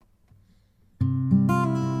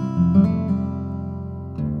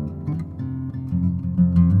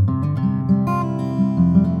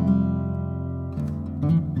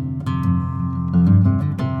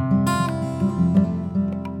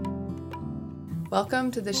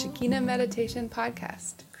Welcome to the Shekinah Meditation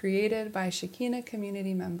Podcast, created by Shekinah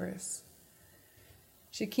community members.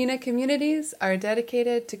 Shekinah communities are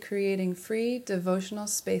dedicated to creating free devotional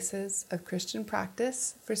spaces of Christian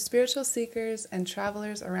practice for spiritual seekers and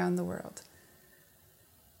travelers around the world.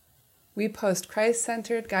 We post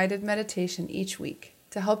Christ-centered guided meditation each week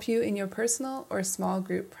to help you in your personal or small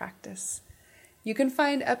group practice. You can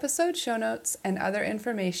find episode show notes and other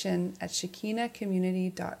information at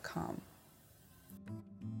shekinahcommunity.com.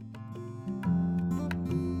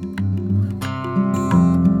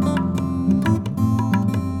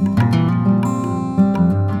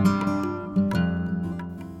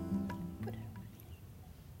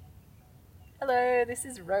 Hello, this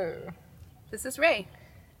is Ro. This is Ray.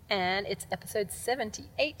 And it's episode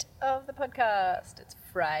 78 of the podcast. It's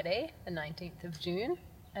Friday, the 19th of June,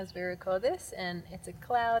 as we record this, and it's a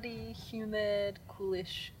cloudy, humid,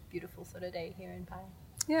 coolish, beautiful sort of day here in Pai.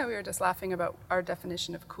 Yeah, we were just laughing about our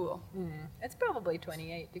definition of cool. It's probably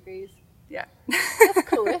 28 degrees. Yeah. That's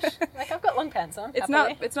coolish. Like, I've got long pants on. It's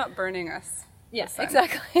not burning us. Yes,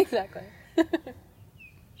 exactly.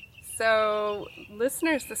 So,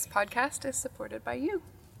 listeners, this podcast is supported by you.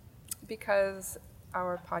 Because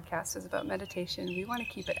our podcast is about meditation, we want to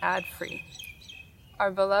keep it ad-free. Our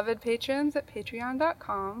beloved patrons at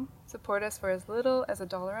patreon.com support us for as little as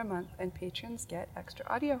 $1 a month, and patrons get extra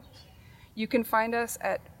audio. You can find us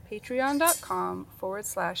at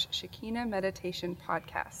patreon.com/Shekinah Meditation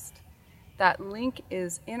Podcast. That link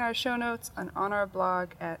is in our show notes and on our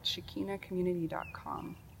blog at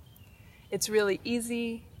shekinahcommunity.com. It's really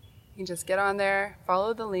easy. You can just get on there,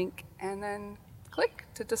 follow the link, and then click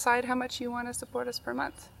to decide how much you want to support us per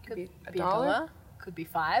month. Could be $1, could be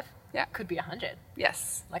 $5, yeah, could be 100.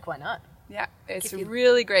 Yes. Like, why not? Yeah, it's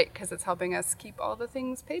really great because it's helping us keep all the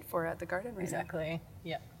things paid for at the garden right Exactly.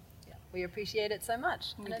 Yeah. We appreciate it so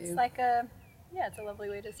much. We and it's do. like it's a lovely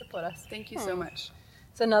way to support us. Thank you so much.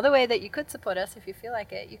 So another way that you could support us, if you feel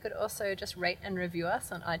like it, you could also just rate and review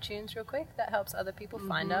us on iTunes real quick. That helps other people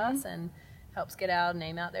find us and helps get our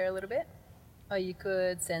name out there a little bit. Or you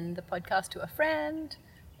could send the podcast to a friend,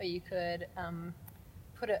 or you could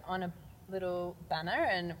put it on a little banner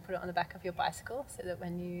and put it on the back of your bicycle so that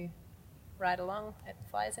when you ride along, it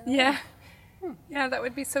flies in the wind. Yeah, that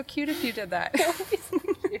would be so cute if you did that. That would be so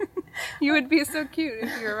cute. You would be so cute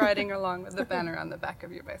if you were riding along with the banner on the back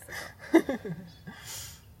of your bicycle.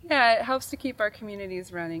 Yeah, it helps to keep our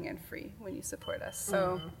communities running and free when you support us.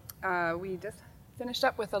 So we just finished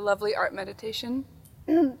up with a lovely art meditation,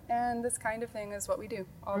 and this kind of thing is what we do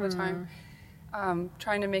all the time.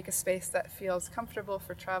 Trying to make a space that feels comfortable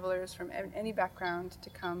for travelers from any background to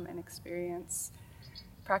come and experience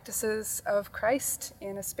practices of Christ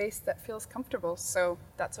in a space that feels comfortable. So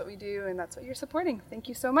that's what we do, and that's what you're supporting. Thank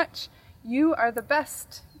you so much. You are the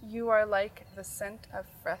best. You are like the scent of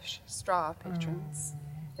fresh straw, patrons.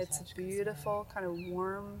 It's a beautiful, kind of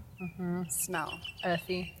warm smell.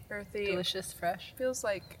 Earthy, delicious, fresh. Feels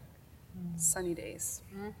like sunny days.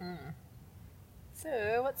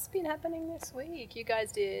 So what's been happening this week? You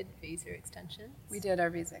guys did visa extensions. We did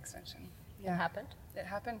our visa extension. It happened. It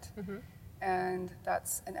happened. And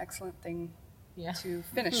that's an excellent thing to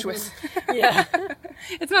finish with. Yeah.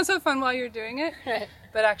 It's not so fun while you're doing it, Right.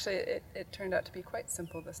 but actually it turned out to be quite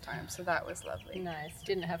simple this time, so that was lovely. Nice.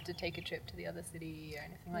 Didn't have to take a trip to the other city or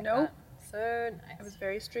anything like Nope. that. So nice. It was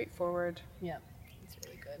very straightforward. Yeah, it's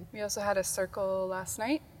really good. We also had a circle last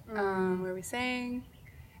night where we sang,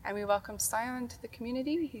 and we welcomed Sion to the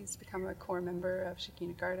community. He's become a core member of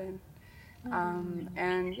Shekinah Garden.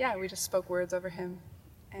 And yeah, we just spoke words over him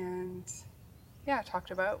and talked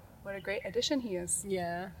about what a great addition he is.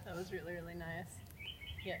 Yeah, that was really, really nice.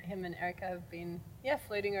 Yeah, him and Erica have been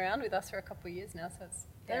floating around with us for a couple of years now, so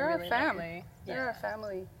They're really our fam. lovely. They're our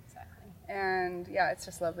family. Exactly. And it's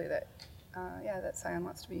just lovely that that Sion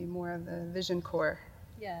wants to be more of the vision core.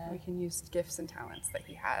 Yeah. We can use gifts and talents that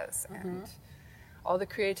he has and all the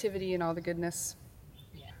creativity and all the goodness.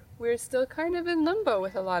 Yeah. We're still kind of in limbo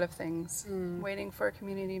with a lot of things, waiting for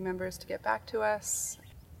community members to get back to us.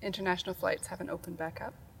 International flights haven't opened back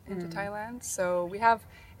up into Thailand, so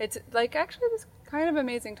it's like actually this kind of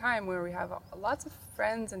amazing time where we have lots of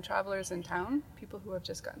friends and travelers in town, people who have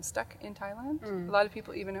just gotten stuck in Thailand. A lot of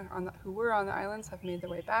people even who were on the islands have made their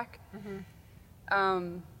way back.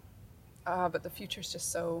 But the future's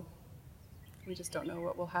just we just don't know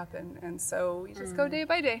what will happen, and so we just go day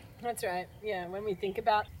by day. That's right. Yeah, when we think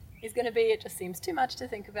about is going to be, it just seems too much to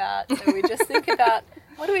think about. So we just think about,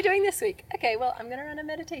 what are we doing this week? Okay, well, I'm going to run a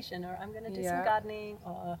meditation, or I'm going to do some gardening,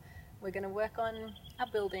 or we're going to work on our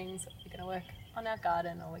buildings, we're going to work on our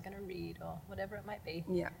garden, or we're going to read, or whatever it might be.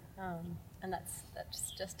 Yeah. And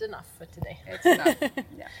that's just enough for today. It's enough.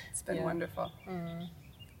 Yeah, it's been Yeah. wonderful.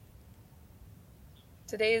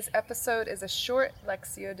 Today's episode is a short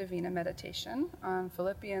Lectio Divina meditation on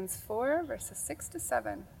Philippians 4, verses 6 to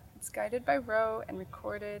 7. It's guided by Ro and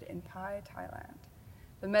recorded in Pai, Thailand.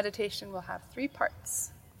 The meditation will have 3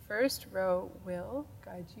 parts. First, Ro will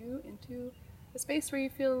guide you into a space where you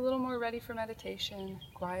feel a little more ready for meditation,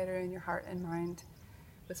 quieter in your heart and mind,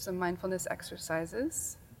 with some mindfulness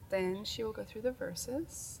exercises. Then she will go through the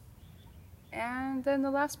verses. And then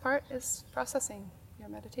the last part is processing your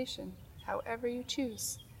meditation, however you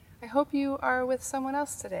choose. I hope you are with someone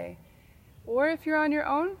else today. Or if you're on your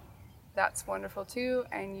own, that's wonderful too,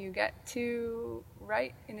 and you get to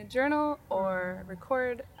write in a journal or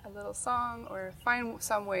record a little song or find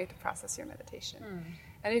some way to process your meditation.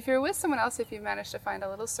 And if you're with someone else, if you've managed to find a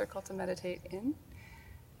little circle to meditate in,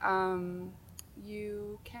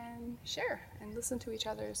 you can share and listen to each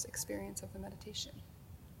other's experience of the meditation,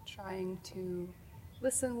 trying to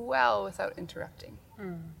listen well without interrupting.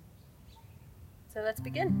 So let's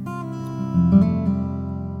begin.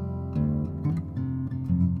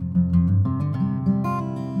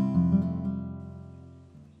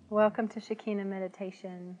 Welcome to Shekinah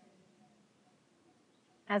Meditation.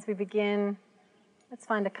 As we begin, let's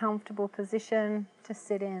find a comfortable position to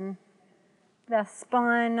sit in, with our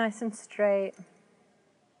spine nice and straight,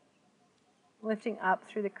 lifting up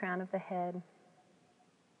through the crown of the head,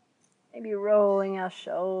 maybe rolling our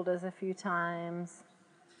shoulders a few times,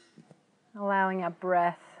 allowing our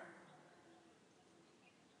breath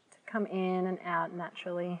to come in and out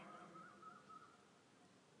naturally.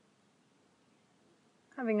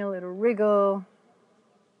 Having a little wriggle,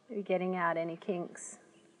 maybe getting out any kinks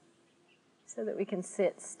so that we can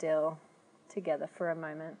sit still together for a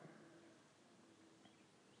moment.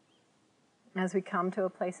 As we come to a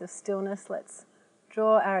place of stillness, let's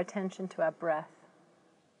draw our attention to our breath.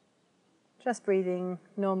 Just breathing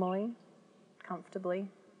normally, comfortably.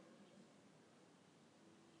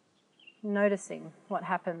 Noticing what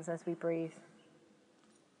happens as we breathe.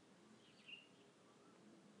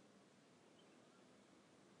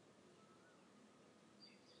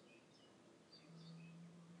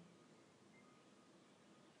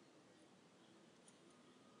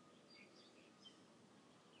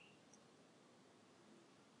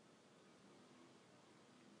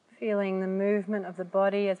 Feeling the movement of the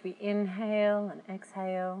body as we inhale and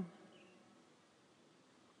exhale.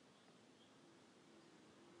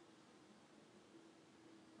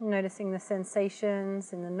 Noticing the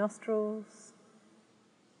sensations in the nostrils.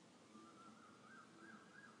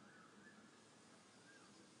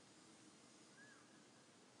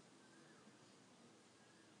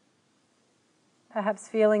 Perhaps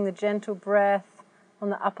feeling the gentle breath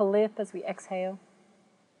on the upper lip as we exhale.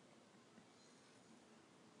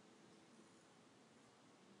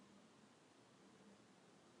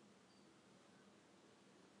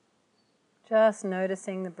 Just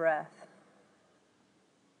noticing the breath.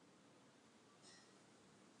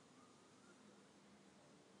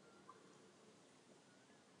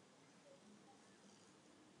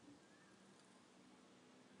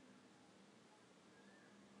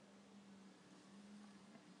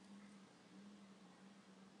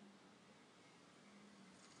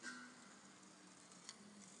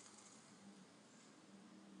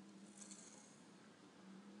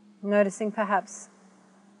 Noticing perhaps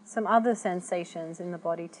some other sensations in the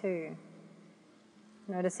body too.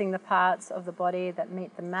 Noticing the parts of the body that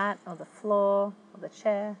meet the mat or the floor or the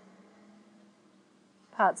chair.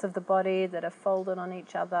 Parts of the body that are folded on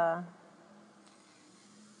each other.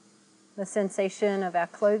 The sensation of our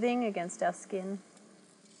clothing against our skin.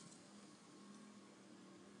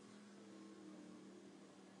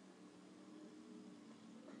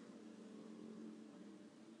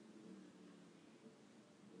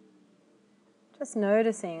 Just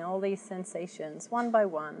noticing all these sensations one by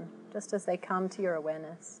one, just as they come to your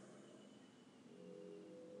awareness.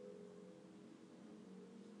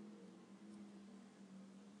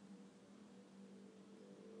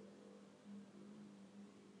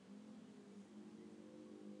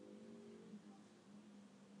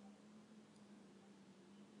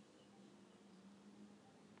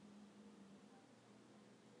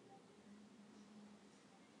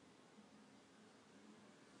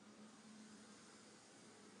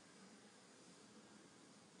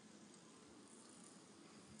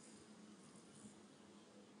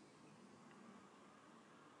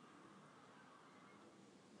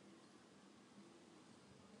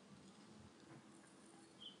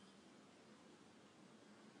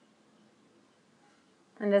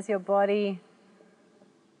 And as your body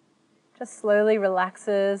just slowly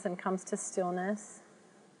relaxes and comes to stillness,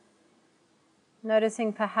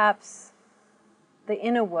 Noticing perhaps the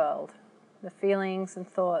inner world, the feelings and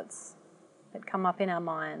thoughts that come up in our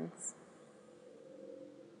minds.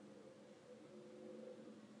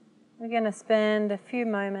 We're going to spend a few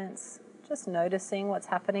moments just noticing what's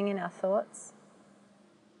happening in our thoughts.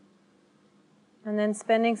 And then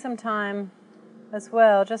spending some time as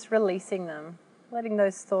well just releasing them, letting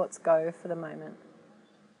those thoughts go for the moment.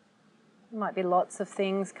 There might be lots of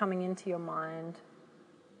things coming into your mind,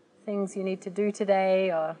 things you need to do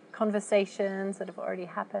today, or conversations that have already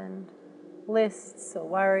happened, lists or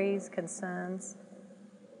worries, concerns,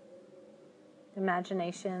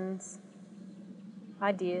 imaginations,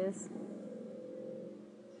 ideas.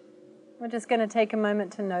 We're just going to take a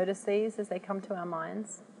moment to notice these as they come to our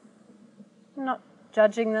minds. Not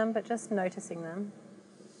judging them, but just noticing them.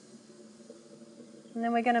 And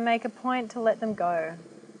then we're going to make a point to let them go,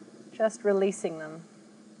 just releasing them.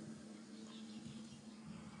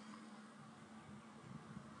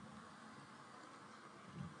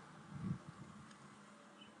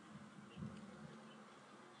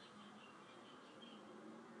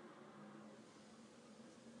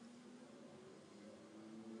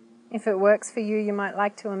 If it works for you, you might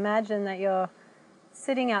like to imagine that you're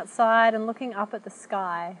sitting outside and looking up at the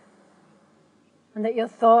sky, and that your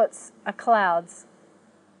thoughts are clouds.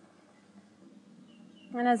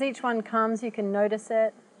 And as each one comes, you can notice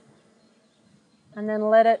it, and then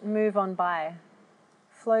let it move on by,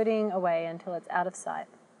 floating away until it's out of sight.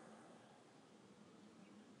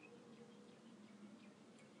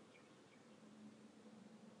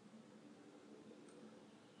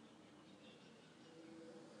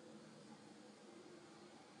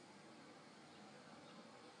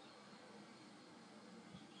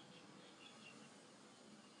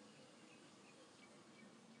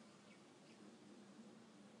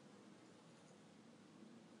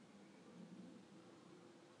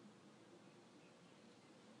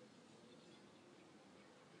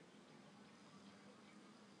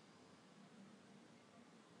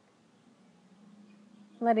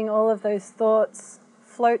 Letting all of those thoughts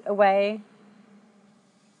float away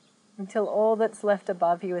until all that's left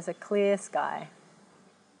above you is a clear sky.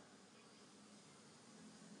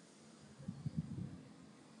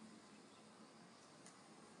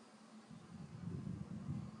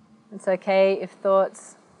 It's okay if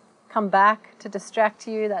thoughts come back to distract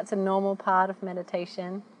you. That's a normal part of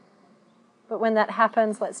meditation. But when that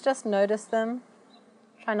happens, let's just notice them,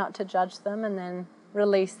 try not to judge them, and then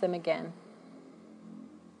release them again.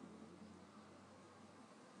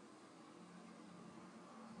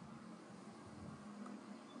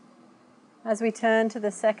 As we turn to the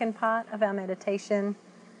second part of our meditation,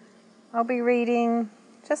 I'll be reading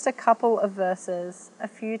just a couple of verses a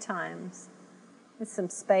few times with some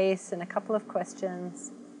space and a couple of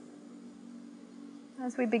questions.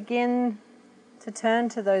 As we begin to turn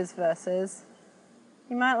to those verses,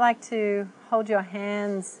 you might like to hold your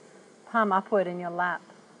hands palm upward in your lap,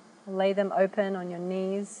 or lay them open on your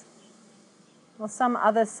knees, or some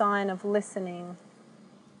other sign of listening,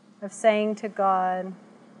 of saying to God,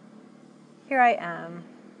 "Here I am.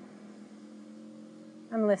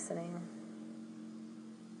 I'm listening."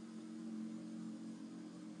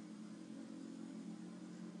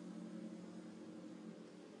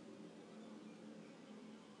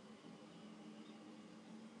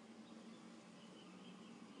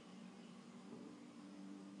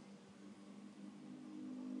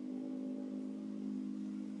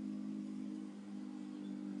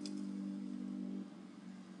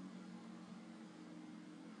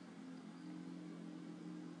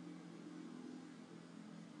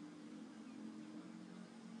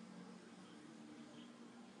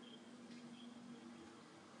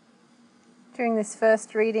 During this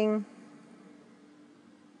first reading,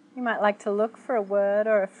 you might like to look for a word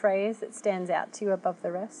or a phrase that stands out to you above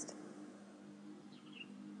the rest.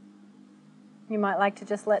 You might like to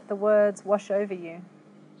just let the words wash over you.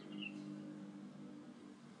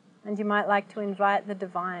 And you might like to invite the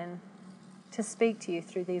divine to speak to you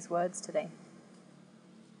through these words today.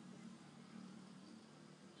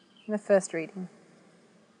 In the first reading,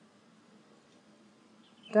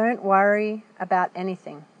 don't worry about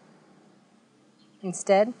anything.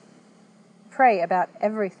 Instead, pray about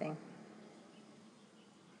everything.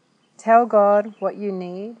 Tell God what you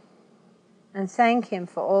need and thank Him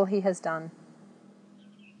for all He has done.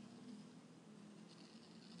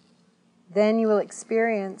 Then you will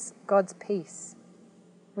experience God's peace,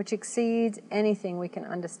 which exceeds anything we can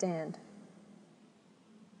understand.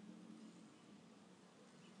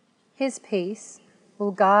 His peace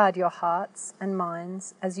will guard your hearts and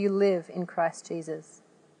minds as you live in Christ Jesus.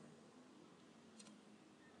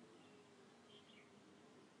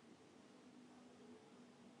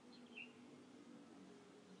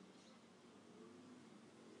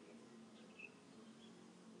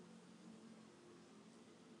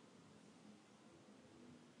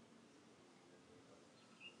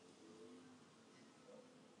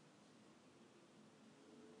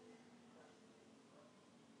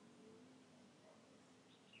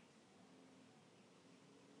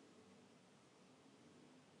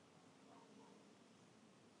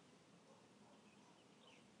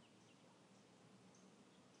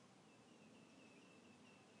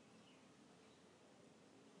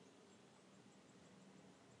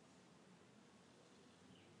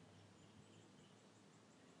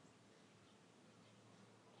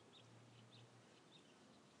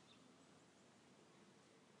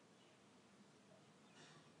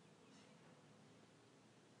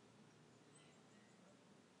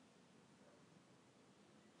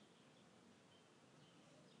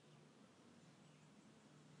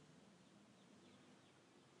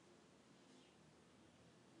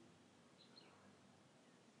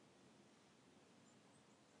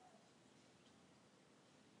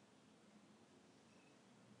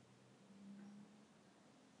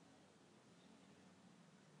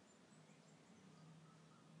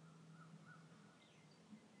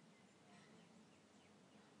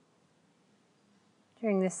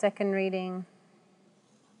 During this second reading,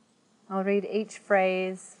 I'll read each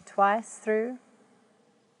phrase twice through,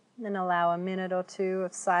 and then allow a minute or two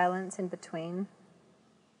of silence in between.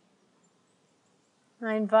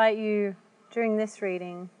 I invite you during this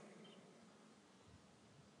reading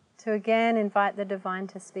to again invite the divine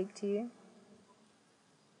to speak to you,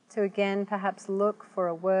 to again perhaps look for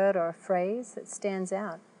a word or a phrase that stands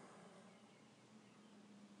out,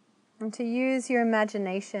 and to use your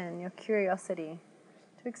imagination, your curiosity,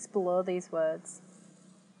 to explore these words.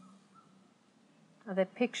 Are there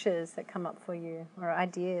pictures that come up for you or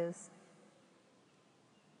ideas?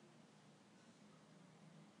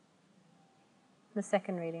 The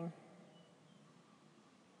second reading.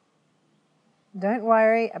 Don't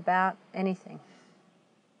worry about anything.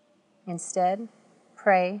 Instead,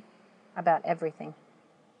 pray about everything.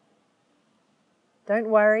 Don't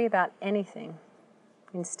worry about anything.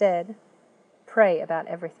 Instead, pray about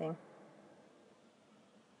everything.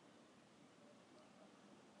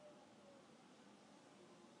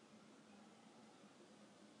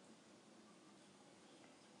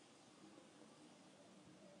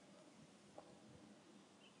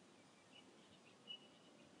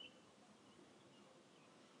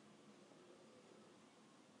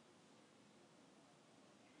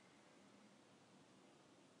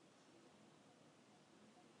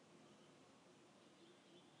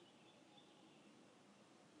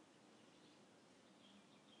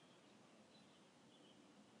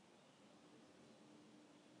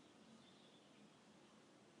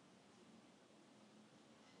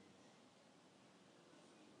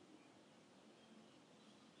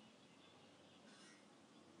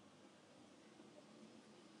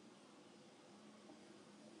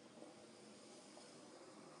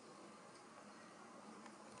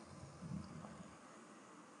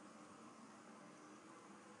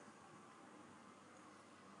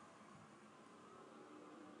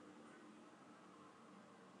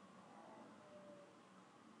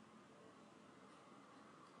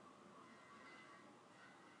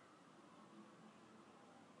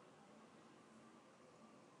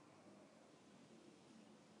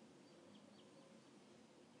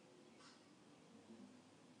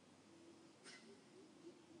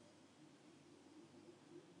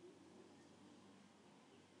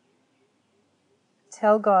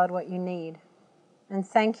 Tell God what you need and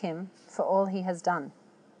thank Him for all He has done.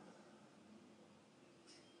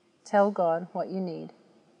 Tell God what you need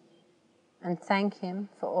and thank Him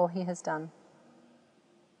for all He has done.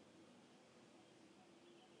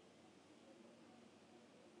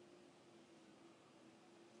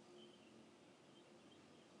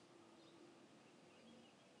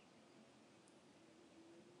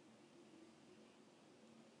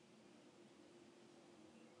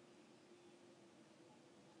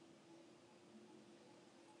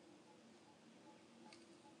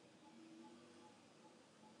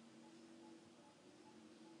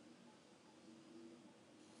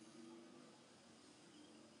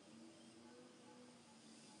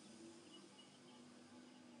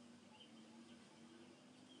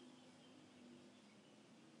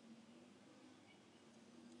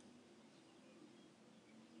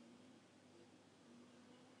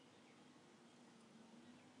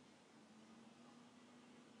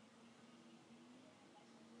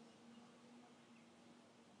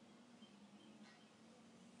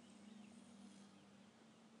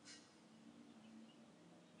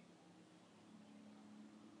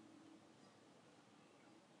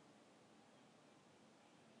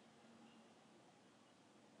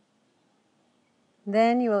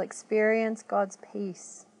 Then you will experience God's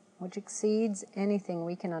peace, which exceeds anything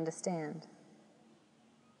we can understand.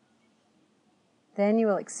 Then you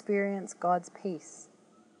will experience God's peace,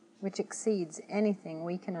 which exceeds anything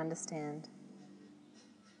we can understand.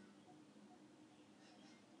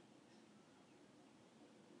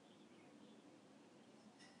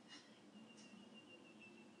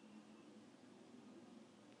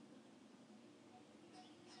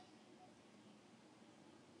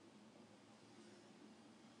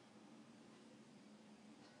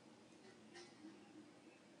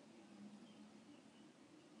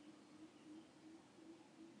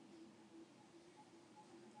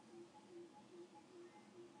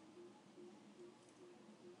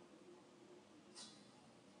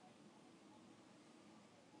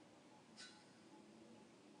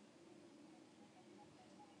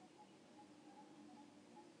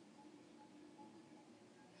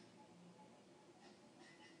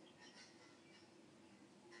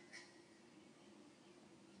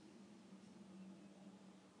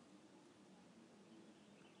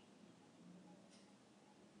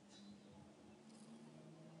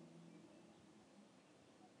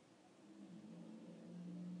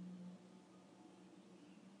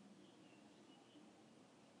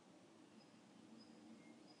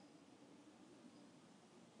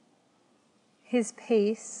 His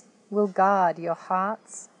peace will guard your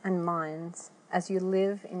hearts and minds as you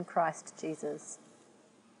live in Christ Jesus.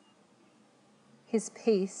 His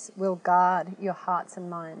peace will guard your hearts and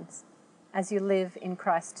minds as you live in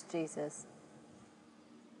Christ Jesus.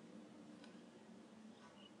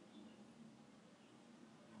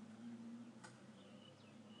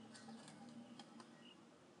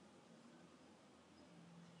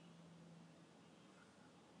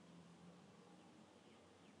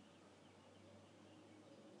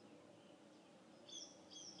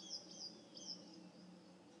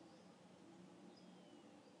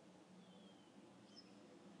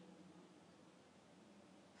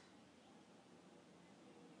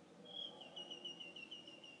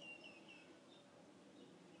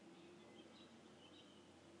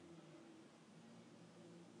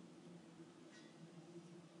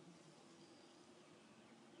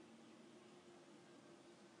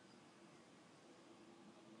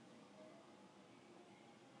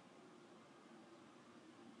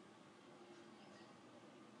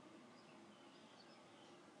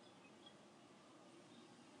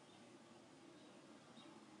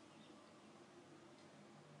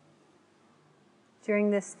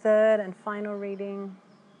 During this third and final reading,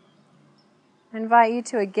 I invite you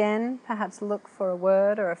to again perhaps look for a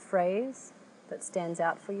word or a phrase that stands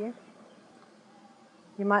out for you.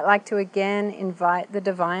 You might like to again invite the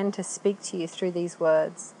divine to speak to you through these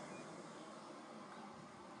words.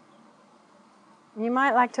 You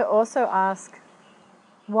might like to also ask,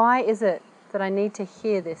 why is it that I need to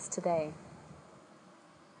hear this today?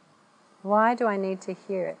 Why do I need to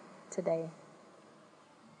hear it today?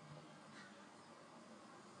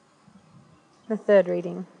 The third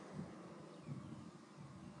reading.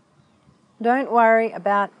 Don't worry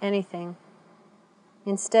about anything.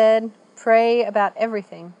 Instead, pray about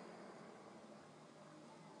everything.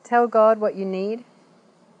 Tell God what you need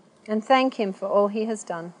and thank Him for all He has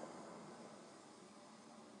done.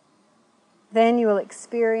 Then you will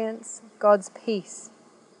experience God's peace,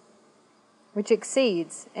 which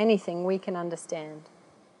exceeds anything we can understand.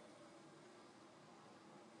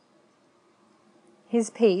 His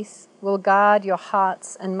peace will guard your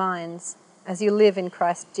hearts and minds as you live in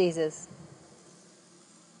Christ Jesus.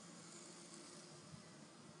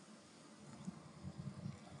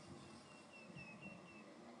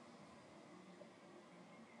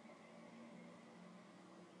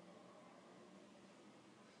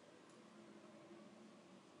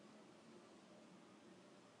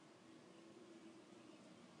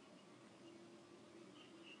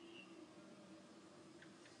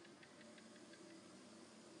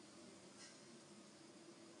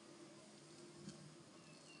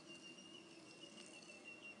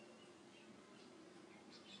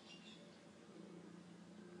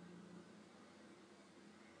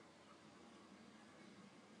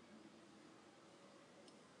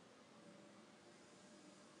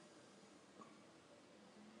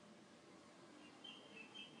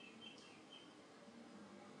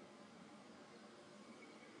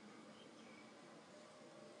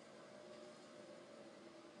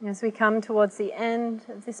 As we come towards the end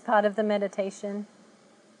of this part of the meditation,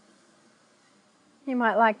 you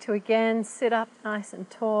might like to again sit up nice and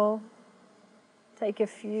tall, take a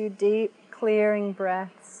few deep, clearing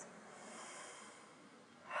breaths,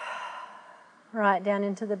 right down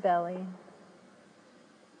into the belly.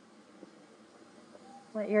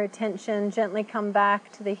 Let your attention gently come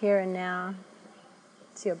back to the here and now,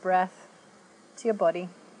 to your breath, to your body.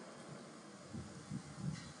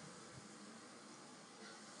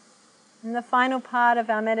 And the final part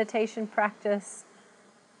of our meditation practice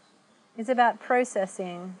is about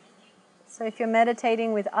processing. So if you're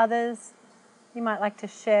meditating with others, you might like to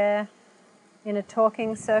share in a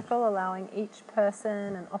talking circle, allowing each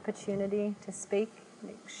person an opportunity to speak,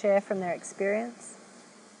 share from their experience.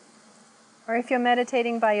 Or if you're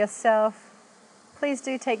meditating by yourself, please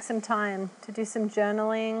do take some time to do some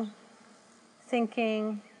journaling,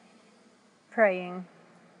 thinking, praying.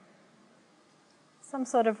 Some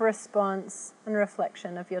sort of response and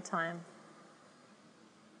reflection of your time.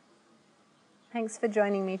 Thanks for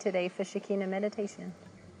joining me today for Shekinah Meditation.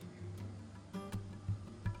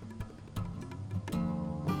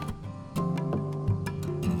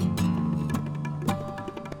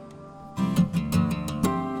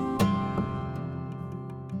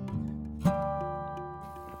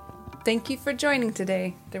 Thank you for joining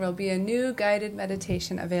today. There will be a new guided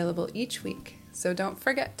meditation available each week, so don't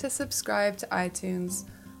forget to subscribe to iTunes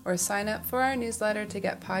or sign up for our newsletter to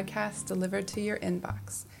get podcasts delivered to your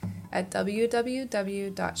inbox at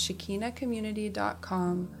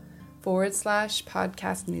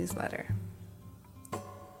www.shekinahcommunity.com/podcast newsletter.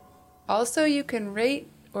 Also, you can rate,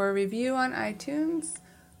 or a review on iTunes,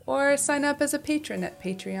 or sign up as a patron at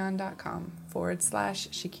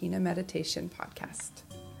patreon.com/Shekinah Meditation Podcast.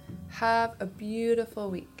 Have a beautiful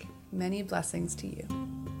week. Many blessings to you.